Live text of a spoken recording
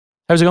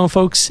How's it going,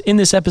 folks? In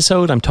this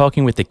episode, I'm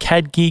talking with the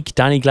CAD Geek,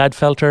 Donnie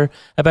Gladfelter,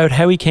 about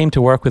how he came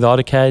to work with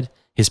AutoCAD,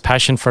 his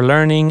passion for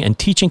learning and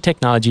teaching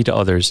technology to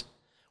others.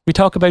 We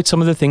talk about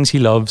some of the things he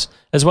loves,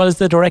 as well as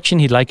the direction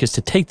he'd like us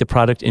to take the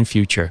product in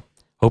future.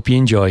 Hope you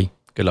enjoy.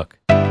 Good luck.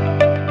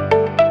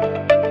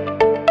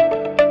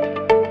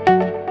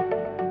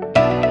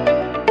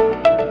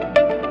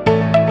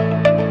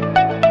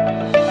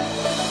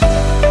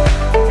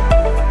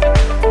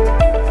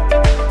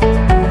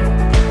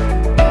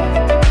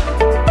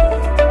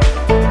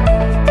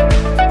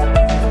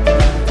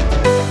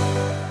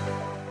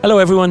 Hello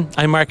everyone,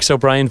 I'm Marcus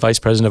O'Brien, Vice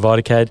President of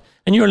AutoCAD,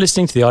 and you're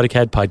listening to the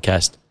AutoCAD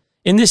podcast.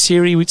 In this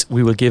series,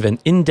 we will give an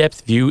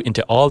in-depth view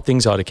into all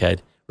things AutoCAD,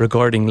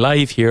 recording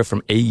live here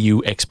from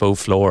AU Expo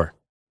floor.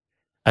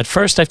 At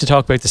first, I have to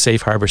talk about the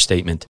Safe Harbor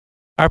statement.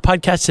 Our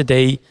podcast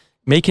today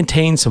may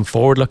contain some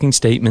forward-looking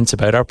statements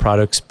about our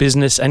products,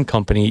 business, and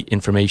company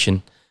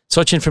information.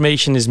 Such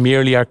information is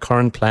merely our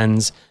current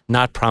plans,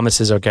 not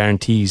promises or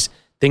guarantees.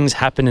 Things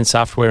happen in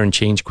software and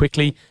change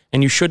quickly,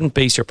 and you shouldn't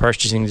base your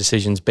purchasing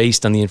decisions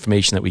based on the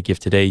information that we give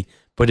today,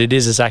 but it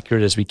is as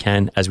accurate as we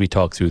can as we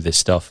talk through this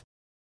stuff.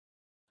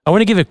 I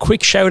want to give a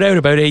quick shout out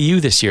about AU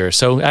this year.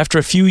 So after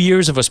a few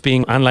years of us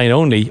being online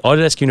only,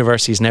 Autodesk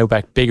University is now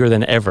back bigger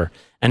than ever,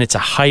 and it's a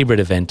hybrid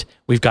event.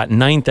 We've got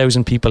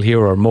 9,000 people here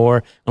or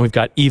more, and we've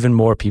got even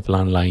more people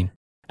online.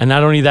 And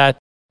not only that,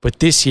 but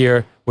this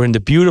year, we're in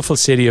the beautiful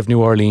city of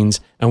New Orleans,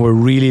 and we're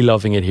really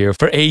loving it here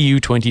for AU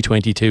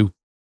 2022.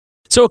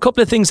 So a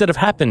couple of things that have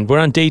happened. We're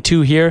on day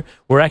 2 here.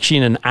 We're actually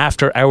in an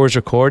after hours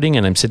recording,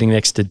 and I'm sitting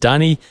next to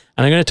Donnie,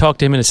 and I'm going to talk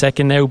to him in a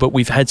second now, but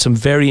we've had some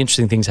very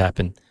interesting things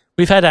happen.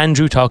 We've had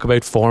Andrew talk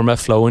about Forma,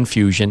 Flow, and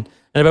Fusion,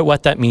 and about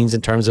what that means in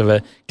terms of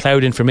a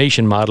cloud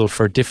information model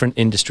for different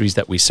industries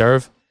that we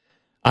serve.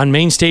 On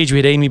main stage, we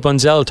had Amy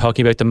Bunzel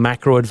talking about the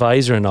macro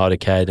advisor in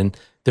AutoCAD and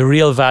the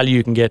real value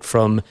you can get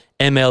from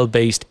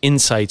ML-based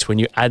insights when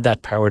you add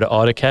that power to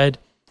AutoCAD.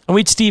 And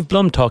we had Steve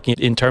Blum talking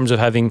in terms of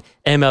having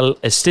ML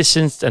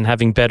assistance and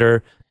having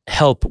better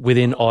help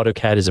within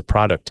AutoCAD as a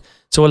product.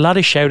 So a lot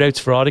of shout outs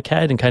for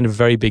AutoCAD and kind of a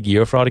very big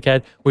year for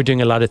AutoCAD. We're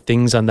doing a lot of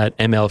things on that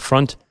ML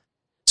front.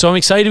 So I'm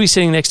excited to be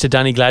sitting next to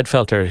Donnie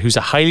Gladfelter, who's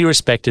a highly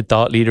respected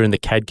thought leader in the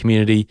CAD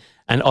community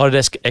and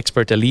Autodesk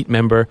Expert Elite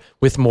member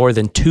with more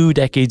than 2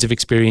 decades of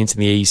experience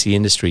in the AEC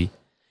industry.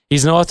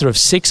 He's an author of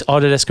 6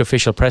 Autodesk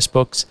official press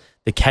books,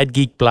 the CAD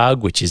Geek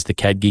blog, which is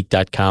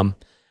thecadgeek.com,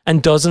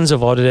 and dozens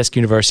of Autodesk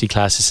University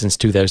classes since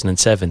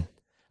 2007.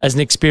 As an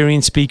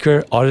experienced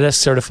speaker, Autodesk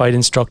certified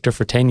instructor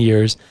for 10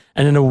 years,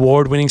 and an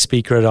award-winning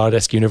speaker at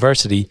Autodesk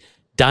University,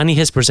 Donnie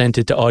has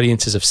presented to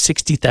audiences of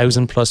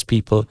 60,000 plus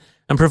people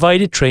and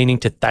provided training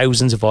to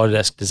thousands of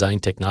Autodesk design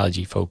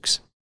technology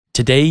folks.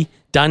 Today,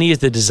 Donnie is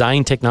the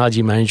design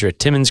technology manager at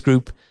Timmins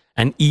Group,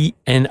 an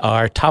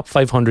ENR top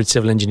 500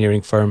 civil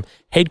engineering firm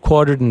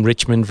headquartered in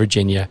Richmond,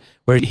 Virginia,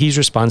 where he's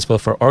responsible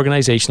for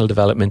organizational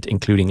development,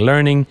 including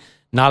learning,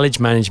 knowledge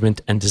management,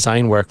 and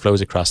design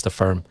workflows across the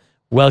firm.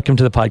 Welcome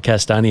to the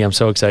podcast, Donnie. I'm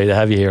so excited to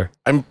have you here.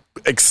 I'm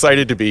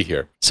excited to be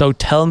here. So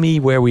tell me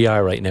where we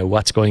are right now.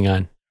 What's going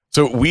on?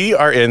 So we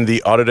are in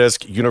the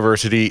Autodesk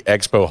University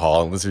Expo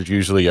Hall, and this is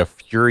usually a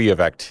fury of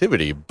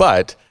activity,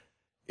 but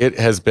it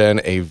has been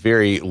a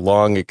very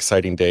long,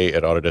 exciting day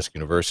at Autodesk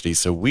University.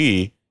 So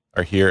we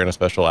are here in a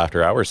special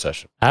after-hours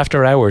session.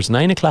 After hours,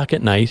 9 o'clock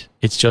at night.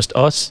 It's just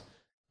us,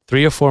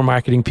 3 or 4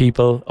 marketing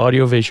people,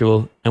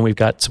 audio-visual, and we've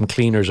got some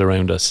cleaners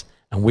around us.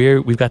 And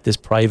we've got this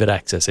private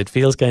access. It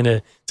feels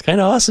it's kind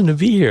of awesome to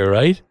be here,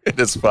 right? It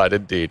is fun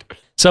indeed.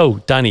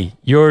 So, Donnie,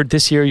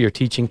 this year you're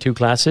teaching 2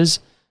 classes,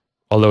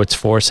 although it's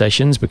 4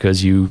 sessions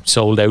because you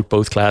sold out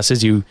both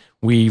classes.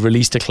 We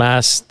released a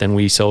class, then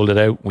we sold it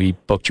out. We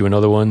booked you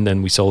another one,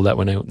 then we sold that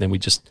one out. And then we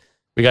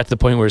got to the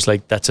point where it's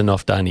like, that's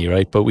enough, Donnie,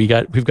 right? But we've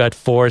got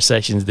 4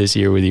 sessions this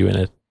year with you in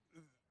it.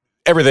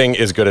 Everything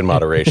is good in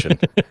moderation.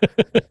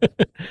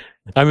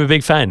 I'm a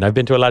big fan. I've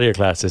been to a lot of your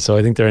classes, so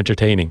I think they're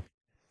entertaining.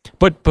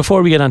 But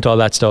before we get onto all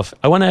that stuff,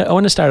 I want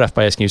to start off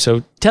by asking you,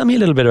 so tell me a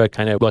little bit about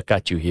kind of what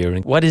got you here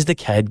and what is the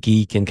CAD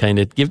Geek, and kind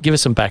of give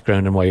us some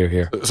background on why you're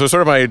here. So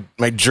sort of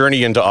my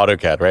journey into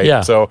AutoCAD, right?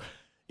 Yeah. So,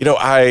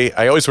 I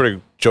always sort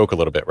of joke a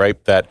little bit,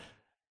 right? That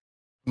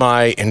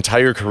my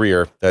entire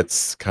career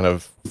that's kind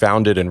of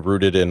founded and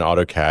rooted in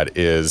AutoCAD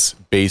is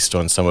based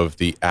on some of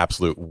the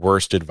absolute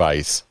worst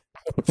advice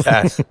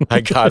that I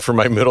got from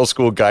my middle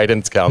school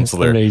guidance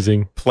counselor. That's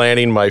amazing.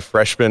 Planning my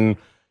freshman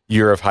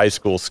year of high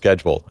school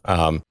schedule.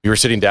 We were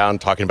sitting down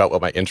talking about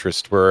what my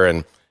interests were,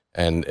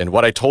 and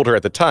what I told her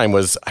at the time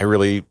was I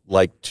really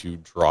liked to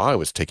draw. I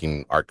was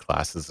taking art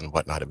classes and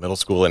whatnot at middle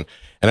school, and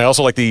I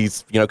also like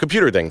these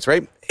computer things,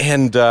 right?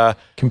 And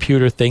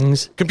computer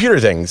things,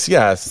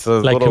 yeah. So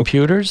like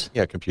computers,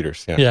 yeah,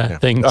 computers, yeah.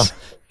 Things.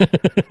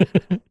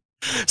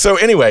 So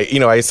anyway,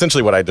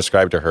 essentially what I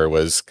described to her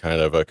was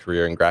kind of a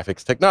career in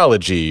graphics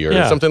technology or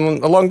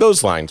something along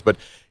those lines. But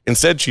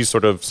instead, she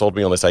sort of sold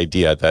me on this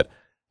idea that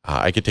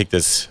I could take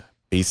this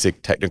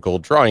basic technical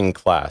drawing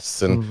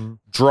class and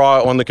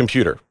draw on the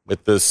computer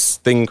with this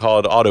thing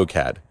called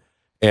AutoCAD.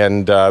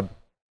 And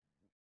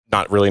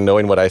not really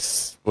knowing what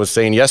was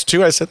saying yes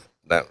to, I said,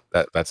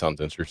 that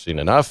sounds interesting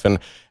enough. And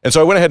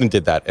so I went ahead and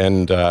did that,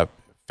 and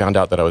found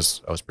out that I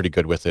was pretty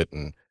good with it,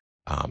 and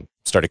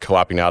started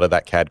co-oping out of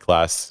that CAD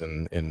class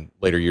in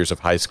later years of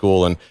high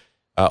school, and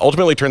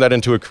ultimately turned that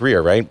into a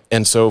career, right?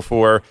 And so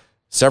for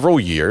several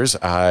years,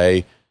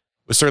 I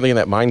was certainly in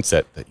that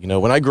mindset that,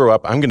 when I grow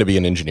up, I'm going to be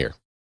an engineer.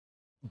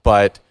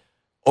 But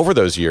over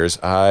those years,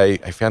 I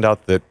found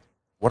out that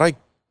what I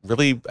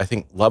really, I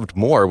think, loved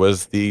more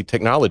was the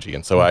technology.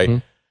 And so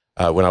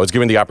when I was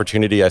given the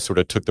opportunity, I sort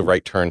of took the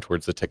right turn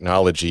towards the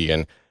technology,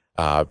 and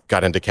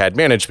got into CAD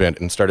management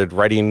and started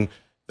writing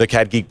the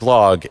CAD Geek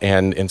blog,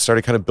 and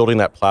started kind of building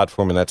that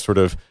platform, and that sort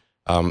of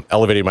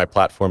elevated my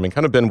platform and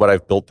kind of been what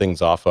I've built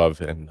things off of,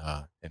 and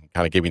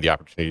kind of gave me the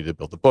opportunity to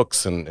build the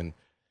books and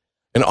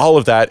all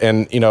of that.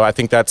 And, I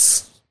think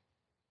that's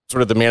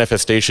sort of the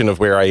manifestation of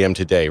where I am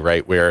today,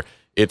 right? Where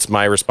it's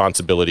my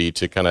responsibility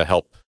to kind of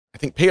help, I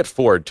think, pay it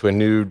forward to a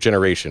new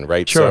generation,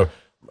 right? Sure.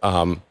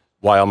 So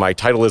while my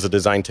title is a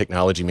design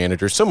technology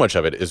manager, so much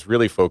of it is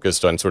really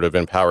focused on sort of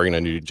empowering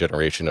a new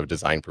generation of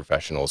design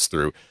professionals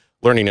through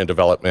learning and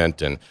development,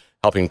 and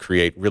helping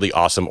create really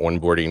awesome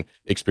onboarding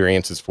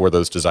experiences for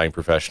those design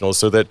professionals,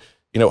 so that,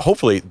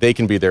 hopefully they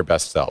can be their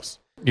best selves.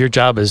 Your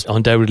job has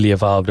undoubtedly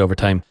evolved over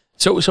time.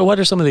 So what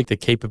are some of the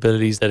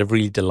capabilities that have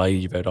really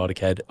delighted you about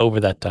AutoCAD over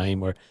that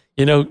time? Or,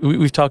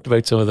 we've talked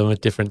about some of them at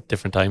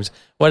different times.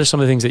 What are some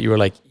of the things that you were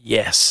like,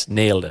 yes,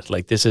 nailed it?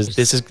 Like, this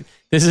is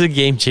a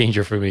game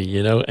changer for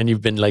me, and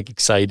you've been like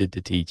excited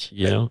to teach,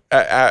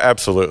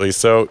 Absolutely.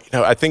 So,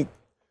 I think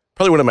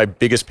probably one of my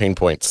biggest pain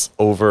points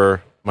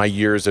over my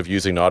years of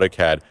using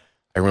AutoCAD,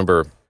 I think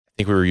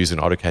we were using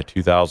AutoCAD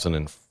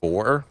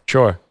 2004.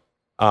 Sure.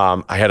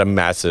 I had a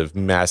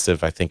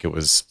massive, I think it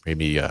was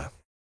maybe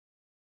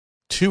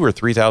 2,000 or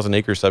 3,000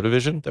 acre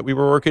subdivision that we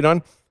were working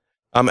on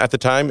at the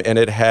time. And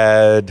it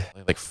had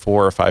like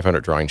 400 or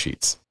 500 drawing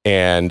sheets.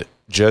 And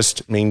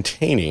just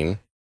maintaining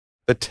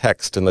the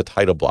text in the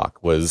title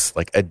block was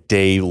like a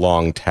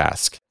day-long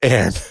task.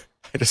 And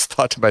I just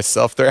thought to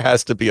myself, there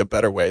has to be a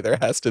better way.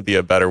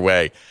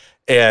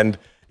 And,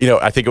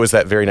 I think it was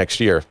that very next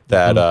year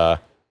that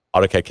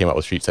AutoCAD came out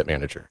with Sheet Set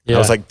Manager. Yeah. I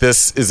was like,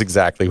 this is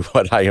exactly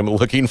what I am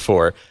looking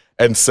for.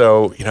 And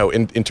so,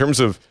 in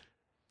terms of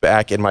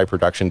back in my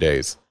production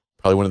days,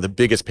 probably one of the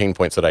biggest pain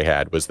points that I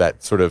had was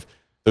that sort of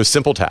those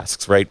simple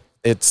tasks, right?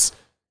 It's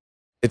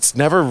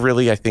never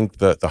really, I think,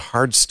 the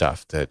hard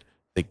stuff that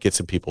gets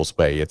in people's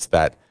way. It's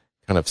that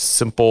kind of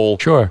simple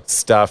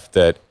stuff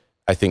that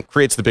I think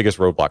creates the biggest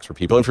roadblocks for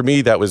people. And for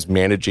me, that was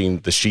managing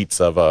the sheets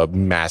of a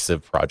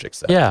massive project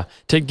set. Yeah.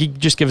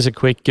 Just give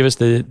us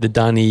the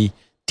Donnie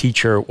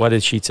teacher, what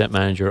is Sheet Set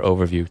Manager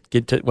overview?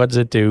 What does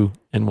it do,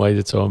 and why is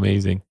it so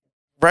amazing?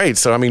 Right.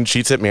 So,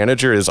 Sheet Set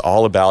Manager is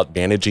all about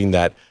managing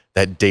that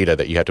data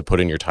that you have to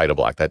put in your title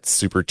block, that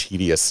super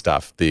tedious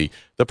stuff, the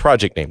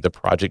project name, the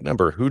project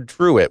number, who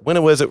drew it,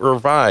 when was it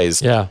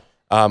revised,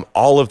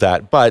 all of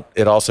that. But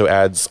it also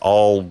adds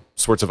all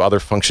sorts of other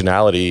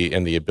functionality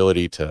and the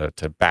ability to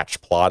batch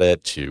plot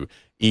it, to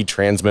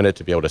e-transmit it,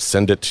 to be able to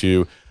send it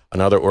to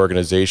another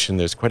organization.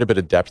 There's quite a bit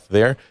of depth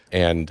there,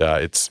 and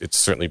it's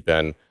certainly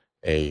been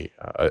a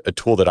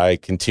tool that I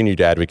continue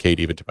to advocate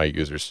even to my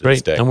users to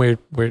this day. And we're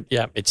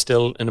it's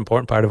still an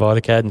important part of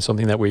AutoCAD, and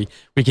something that we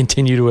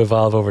continue to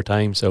evolve over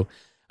time. So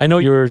I know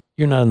you're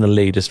not in the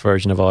latest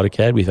version of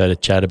AutoCAD. We've had a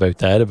chat about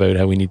that, about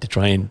how we need to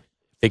try and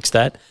fix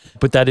that.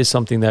 But that is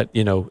something that,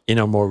 in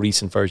our more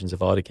recent versions of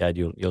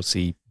AutoCAD, you'll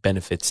see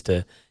benefits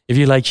to. If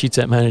you like Sheet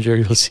Set Manager,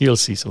 you'll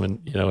see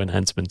some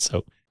enhancements.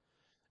 So,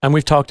 and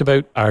we've talked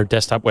about our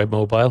desktop web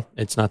mobile.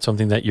 It's not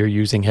something that you're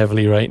using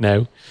heavily right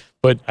now,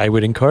 but I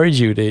would encourage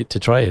you to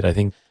try it. I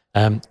think.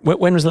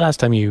 When was the last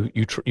time you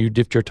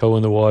dipped your toe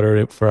in the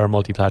water for our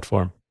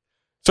multi-platform?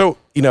 So,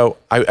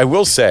 I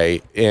will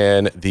say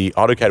in the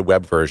AutoCAD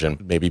web version,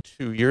 maybe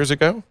 2 years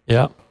ago.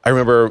 Yeah. I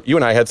remember you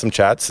and I had some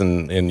chats,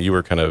 and you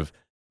were kind of,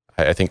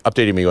 I think,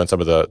 updating me on some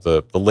of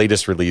the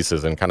latest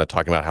releases, and kind of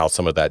talking about how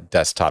some of that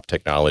desktop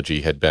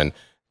technology had been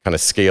kind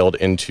of scaled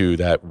into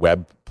that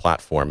web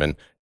platform. And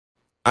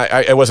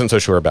I wasn't so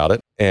sure about it.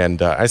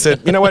 And I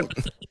said, you know what?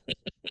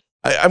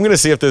 I'm going to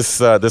see if this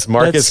Marcus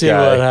guy. Let's see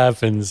what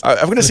happens.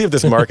 I'm going to see if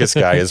this Marcus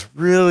guy is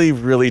really,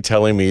 really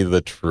telling me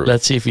the truth.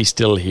 Let's see if he's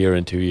still here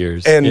in 2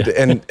 years.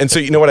 And so,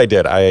 you know what I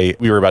did?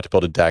 We were about to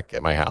build a deck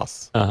at my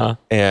house,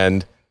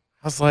 and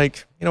I was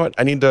like, you know what?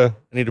 I need to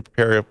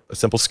prepare a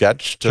simple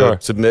sketch to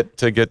submit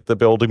to get the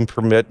building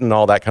permit and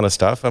all that kind of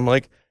stuff. I'm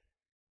like,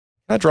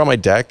 can I draw my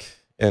deck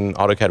in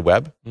AutoCAD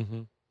Web?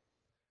 Mm-hmm.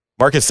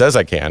 Marcus says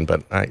I can,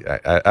 but I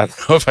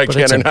don't know if I can or not.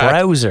 But it's a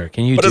browser.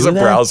 Can you do that? But it's a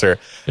browser.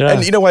 Yeah.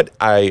 And you know what?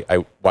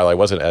 While I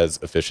wasn't as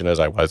efficient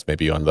as I was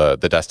maybe on the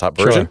desktop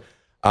version,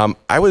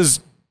 I was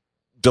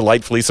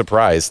delightfully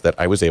surprised that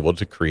I was able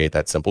to create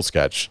that simple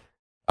sketch,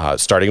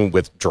 starting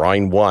with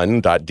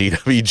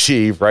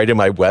drawing1.dwg right in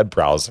my web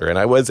browser. And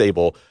I was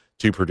able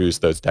to produce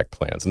those deck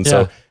plans. And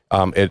so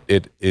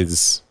it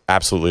is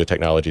absolutely a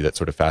technology that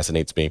sort of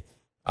fascinates me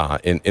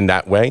in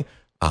that way.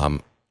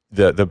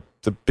 The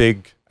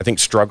big, I think,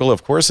 struggle,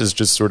 of course, is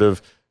just sort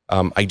of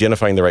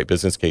identifying the right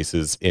business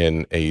cases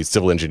in a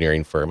civil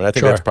engineering firm. And I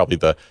think Sure. that's probably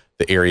the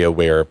area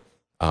where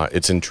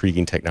it's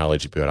intriguing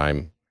technology, but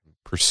I'm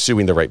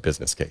pursuing the right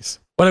business case.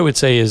 What I would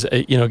say is,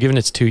 given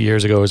it's 2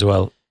 years ago as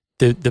well,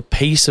 the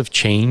pace of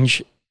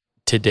change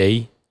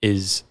today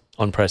is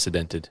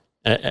unprecedented.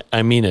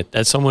 I mean it.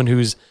 As someone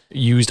who's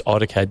used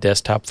AutoCAD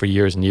desktop for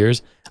years and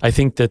years, I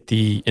think that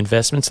the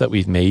investments that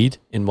we've made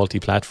in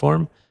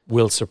multi-platform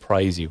will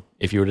surprise you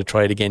if you were to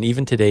try it again,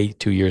 even today,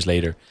 2 years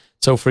later.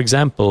 So for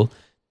example,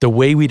 the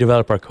way we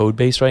develop our code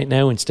base right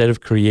now, instead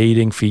of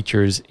creating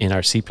features in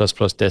our C++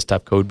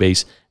 desktop code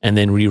base and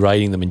then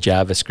rewriting them in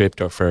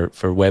JavaScript or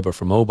for web or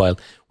for mobile,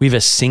 we have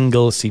a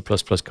single C++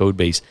 code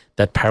base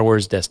that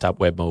powers desktop,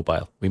 web,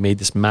 mobile. We made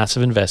this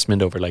massive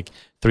investment over like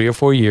 3 or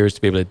 4 years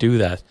to be able to do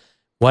that.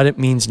 What it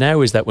means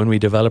now is that when we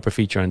develop a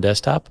feature on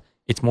desktop,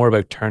 it's more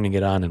about turning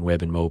it on in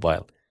web and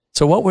mobile.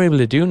 So what we're able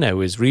to do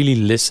now is really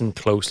listen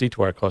closely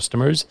to our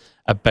customers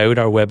about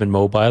our web and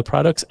mobile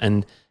products,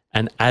 and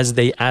as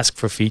they ask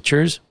for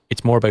features,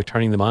 it's more about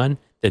turning them on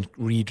than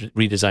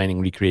redesigning,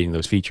 recreating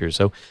those features.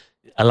 So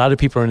a lot of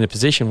people are in a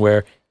position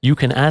where you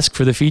can ask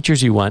for the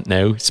features you want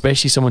now,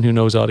 especially someone who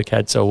knows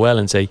AutoCAD so well,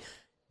 and say,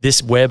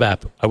 this web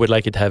app, I would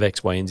like it to have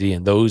X, Y, and Z,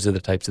 and those are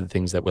the types of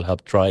things that will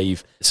help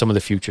drive some of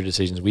the future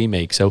decisions we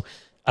make. So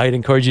I'd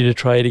encourage you to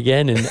try it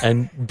again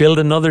and build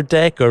another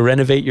deck or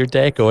renovate your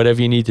deck or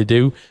whatever you need to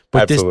do.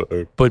 But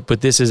Absolutely.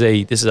 This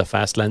is a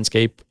fast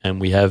landscape,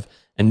 and we have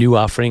a new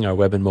offering, our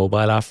web and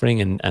mobile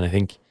offering, and I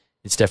think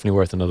it's definitely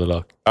worth another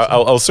look.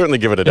 I'll certainly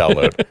give it a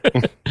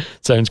download.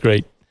 Sounds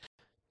great.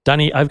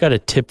 Donnie, I've got a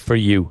tip for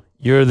you.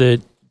 You're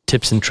the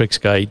tips and tricks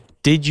guy.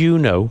 Did you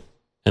know,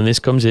 and this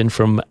comes in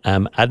from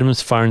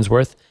Adams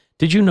Farnsworth,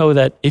 did you know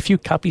that if you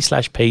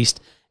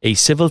copy/paste a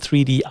Civil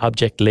 3D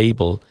object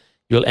label,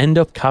 you'll end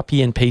up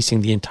copy and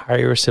pasting the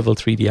entire Civil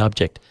 3D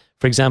object?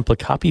 For example,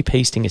 copy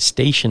pasting a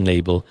station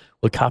label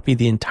will copy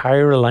the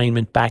entire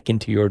alignment back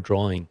into your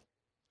drawing.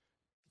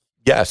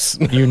 Yes.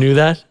 You knew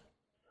that?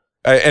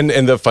 And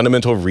the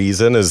fundamental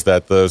reason is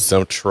that the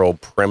central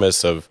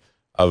premise of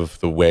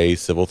the way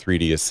Civil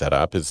 3D is set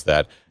up is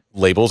that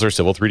labels are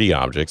Civil 3D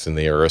objects, and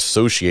they are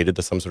associated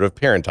to some sort of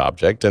parent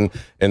object. And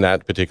in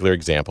that particular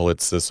example,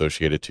 it's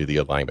associated to the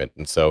alignment.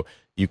 And so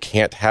you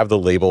can't have the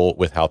label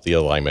without the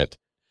alignment.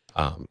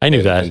 I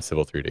knew that. In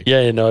Civil 3D.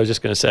 Yeah, no, I was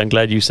just going to say, I'm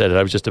glad you said it.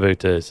 I was just about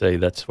to say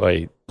that's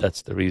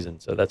the reason.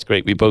 So that's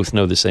great. We both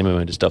know the same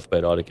amount of stuff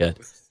about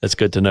AutoCAD. That's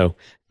good to know.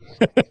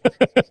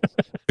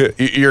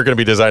 You're going to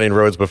be designing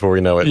roads before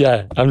we know it.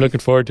 Yeah, I'm looking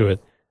forward to it.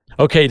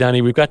 Okay,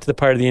 Donnie, we've got to the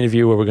part of the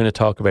interview where we're going to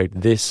talk about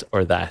this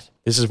or that.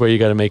 This is where you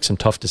got to make some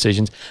tough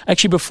decisions.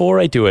 Actually, before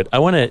I do it, I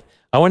want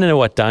to know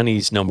what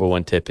Donnie's number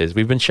one tip is.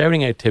 We've been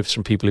shouting out tips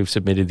from people who've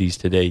submitted these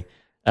today.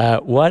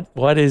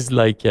 What is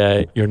like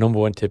your number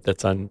one tip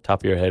that's on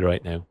top of your head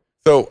right now?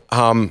 So,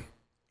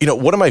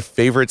 one of my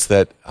favorites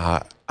that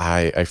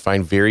I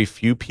find very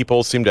few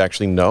people seem to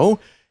actually know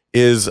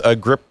is a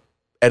grip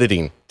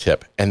editing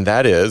tip. And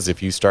that is,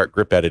 if you start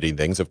grip editing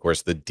things, of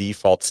course, the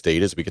default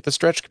state is we get the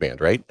stretch command,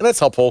 right? And that's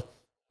helpful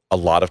a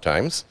lot of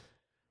times.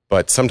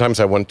 But sometimes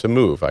I want to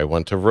move, I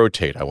want to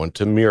rotate, I want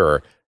to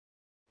mirror.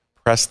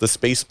 Press the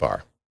space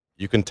bar.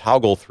 You can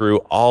toggle through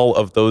all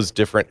of those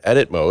different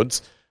edit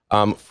modes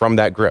from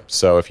that grip.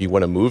 So if you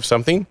want to move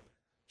something,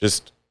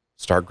 just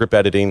start grip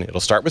editing. It'll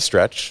start with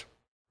stretch.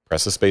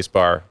 Press the space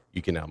bar.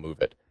 You can now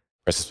move it.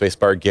 Press the space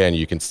bar again.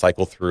 You can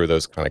cycle through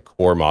those kind of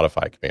core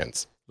modify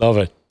commands. Love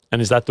it.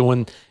 And is that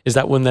one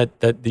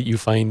that you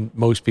find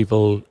most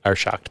people are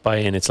shocked by,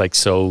 and it's like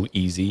so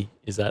easy?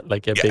 Is that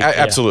like a big...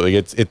 Absolutely.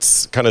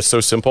 It's kind of so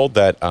simple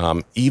that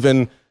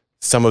even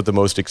some of the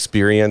most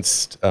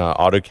experienced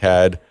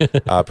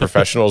AutoCAD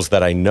professionals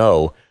that I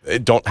know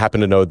don't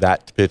happen to know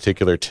that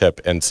particular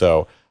tip. And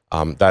so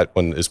that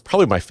one is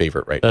probably my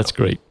favorite right now. That's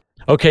great.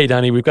 Okay,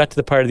 Donnie, we've got to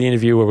the part of the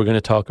interview where we're going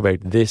to talk about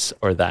this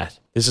or that.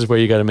 This is where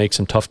you got to make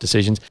some tough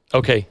decisions.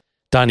 Okay,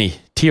 Donnie,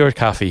 tea or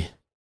coffee?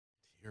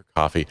 Tea or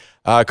coffee?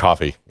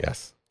 Coffee,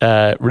 yes.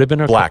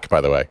 Ribbon or... Black,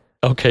 by the way.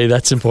 Okay,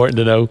 that's important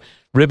to know.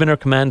 Ribbon or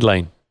command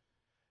line?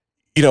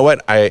 You know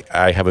what?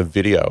 I have a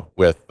video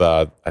with,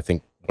 I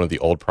think, one of the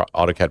old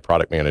AutoCAD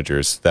product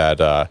managers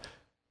that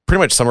pretty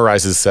much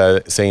summarizes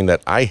saying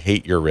that I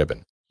hate your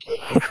ribbon.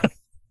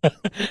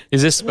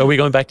 Are we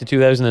going back to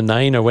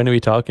 2009, or when are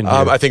we talking here?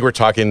 I think we're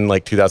talking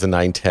like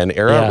 2009-10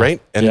 era,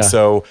 right? And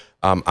so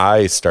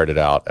I started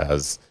out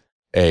as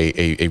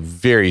a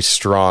very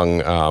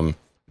strong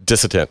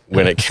dissident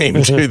when it came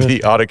to the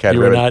AutoCAD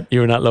ribbon.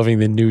 You were not loving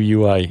the new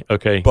UI,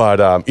 okay.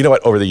 But you know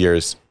what? Over the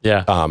years,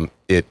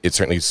 it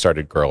certainly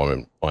started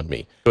growing on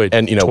me. Good.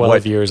 And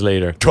 12 years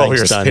later. 12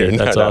 years later.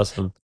 That's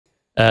awesome.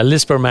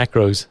 Lisp or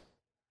macros?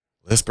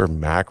 Lisp or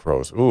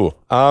macros? Ooh.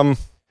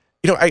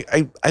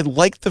 I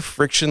like the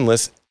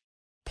frictionless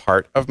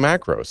part of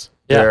macros.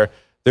 Yeah.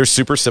 They're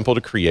super simple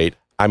to create.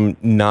 I'm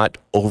not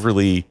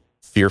overly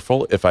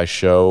fearful if I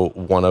show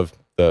one of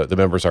the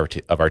members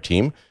of our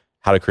team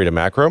how to create a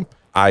macro.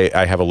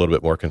 I have a little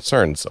bit more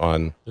concerns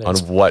on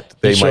what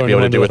they might be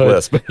able to do with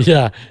Lisp.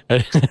 Yeah,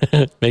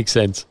 makes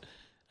sense.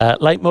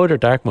 Light mode or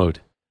dark mode?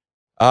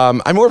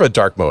 I'm more of a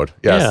dark mode.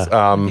 Yes.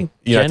 Yeah, I think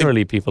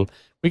generally people,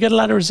 we get a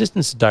lot of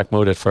resistance to dark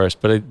mode at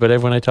first, but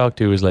everyone I talk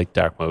to is like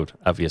dark mode,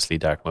 obviously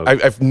dark mode.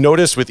 I've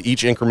noticed with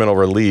each incremental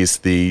release,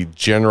 the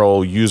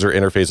general user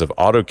interface of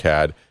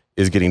AutoCAD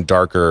is getting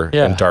darker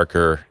and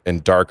darker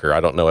and darker. I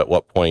don't know at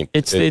what point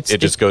it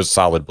just goes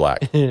solid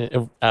black.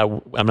 I'm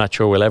not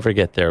sure we'll ever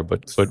get there,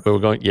 but we're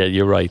going. Yeah,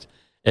 you're right.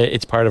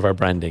 It's part of our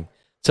branding.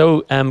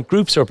 So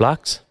groups or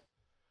blocks?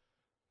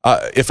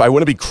 If I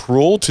want to be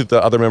cruel to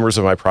the other members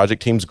of my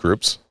project team's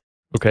groups,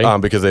 okay,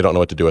 because they don't know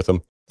what to do with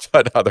them.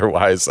 But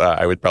otherwise,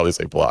 I would probably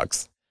say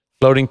blocks.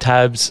 Floating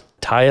tabs,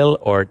 tile,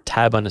 or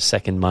tab on a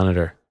second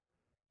monitor?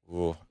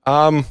 Ooh.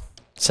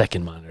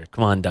 Second monitor.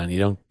 Come on,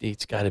 Donnie.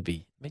 It's got to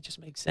be. It just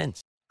makes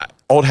sense.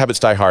 Old habits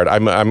die hard.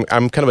 I'm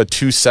kind of a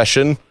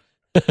 2-session.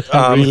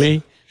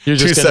 Really? You're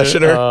just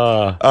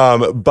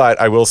 2-sessioner. But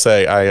I will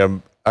say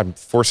I'm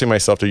forcing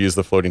myself to use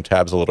the floating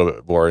tabs a little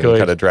bit more and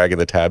kind of dragging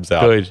the tabs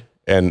out. Good.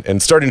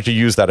 And starting to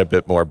use that a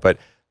bit more. But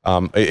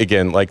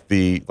again, like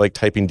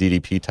typing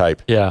DDP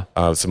type. Yeah.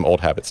 Some old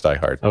habits die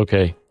hard.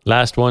 Okay.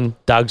 Last one.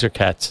 Dogs or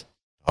cats?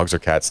 Dogs or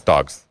cats?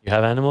 Dogs. You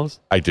have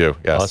animals? I do.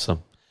 Yes.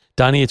 Awesome.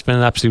 Donnie, it's been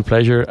an absolute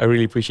pleasure. I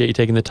really appreciate you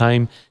taking the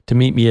time to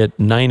meet me at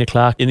 9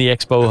 o'clock in the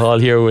expo hall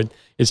here.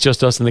 It's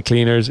just us and the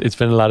cleaners. It's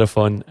been a lot of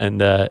fun,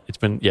 and it's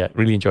been,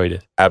 really enjoyed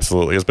it.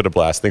 Absolutely. It's been a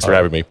blast. Thanks for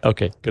having me.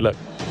 Okay. Good luck.